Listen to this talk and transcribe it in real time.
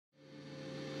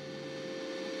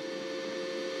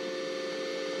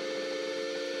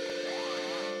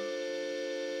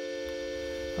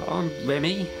I'm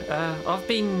Remy. I've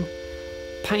been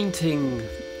painting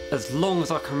as long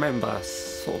as I can remember,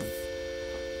 sort of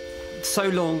so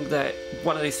long that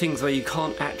one of those things where you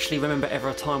can't actually remember ever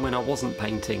a time when I wasn't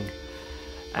painting.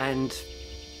 And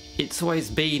it's always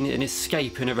been an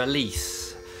escape and a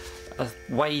release, a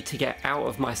way to get out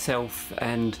of myself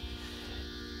and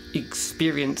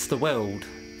experience the world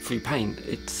through paint.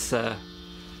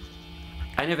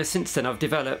 And ever since then I've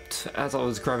developed, as I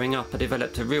was growing up, I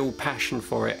developed a real passion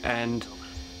for it. And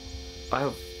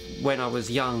when I was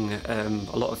young,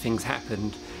 a lot of things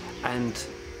happened, and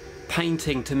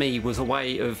painting to me was a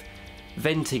way of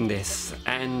venting this.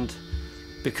 And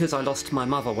because I lost my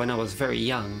mother when I was very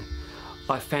young,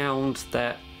 I found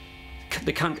that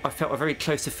I felt a very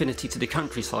close affinity to the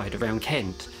countryside around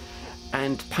Kent,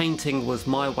 and painting was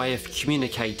my way of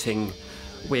communicating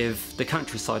with the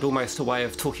countryside, almost a way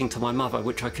of talking to my mother,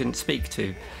 which I couldn't speak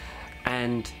to.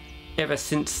 And ever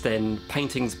since then,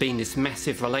 painting's been this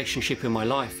massive relationship in my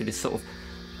life, this sort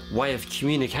of way of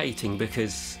communicating,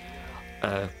 because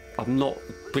I'm not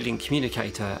a brilliant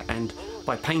communicator, and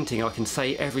by painting I can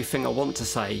say everything I want to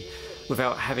say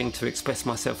without having to express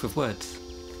myself with words.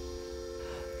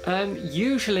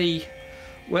 Usually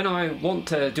when I want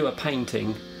to do a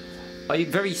painting, I'm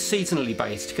very seasonally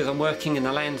based because I'm working in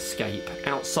the landscape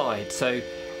outside, so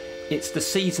it's the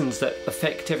seasons that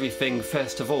affect everything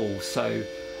first of all. So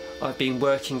I've been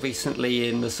working recently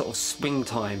in the sort of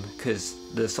springtime because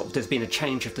there's been a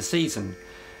change of the season.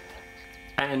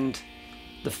 And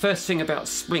the first thing about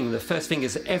spring, the first thing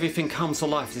is that everything comes to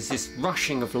life. There's this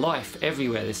rushing of life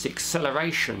everywhere, this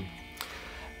acceleration.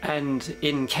 And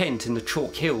in Kent, in the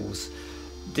chalk hills,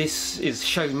 this is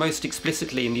shown most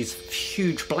explicitly in these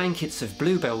huge blankets of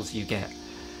bluebells you get.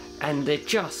 And it's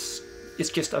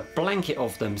just a blanket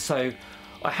of them. So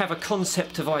I have a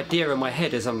concept of idea in my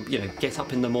head as I'm, get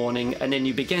up in the morning, and then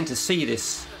you begin to see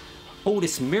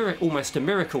almost a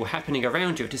miracle happening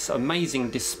around you, this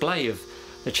amazing display of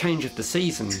the change of the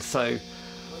season. So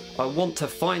I want to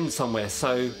find somewhere.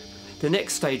 So the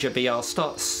next stage will be I'll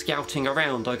start scouting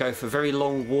around. I go for very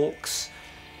long walks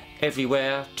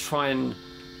everywhere, try and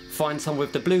find somewhere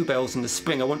with the bluebells in the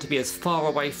spring. I want to be as far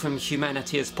away from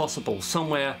humanity as possible,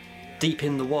 somewhere deep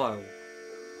in the wild.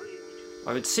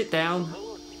 I would sit down,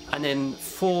 and then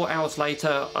 4 hours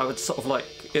later I would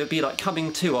it would be like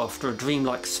coming to after a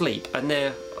dream-like sleep, and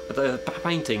there the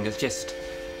painting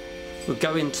would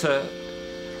go into,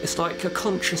 it's like a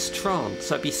conscious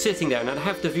trance. I'd be sitting there and I'd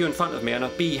have the view in front of me, and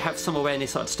I'd have some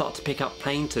awareness. I'd start to pick up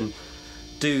paint and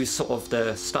do sort of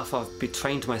the stuff I've been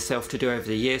trained myself to do over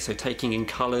the years, so taking in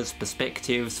colours,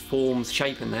 perspectives, forms,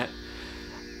 shape and that.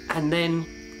 And then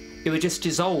it would just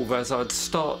dissolve as I'd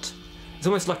start. It's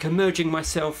almost like immerging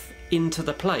myself into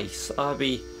the place. I'd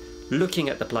be looking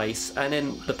at the place, and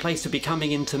then the place would be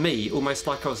coming into me, almost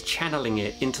like I was channeling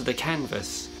it into the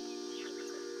canvas.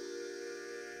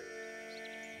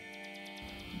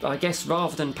 I guess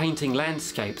rather than painting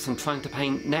landscapes, I'm trying to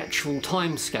paint natural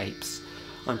timescapes.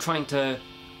 I'm trying to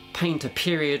paint a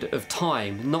period of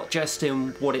time, not just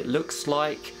in what it looks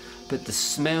like, but the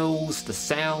smells, the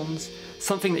sounds,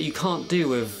 something that you can't do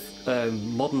with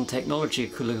modern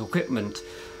technological equipment,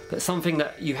 but something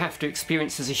that you have to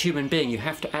experience as a human being. You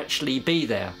have to actually be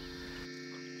there.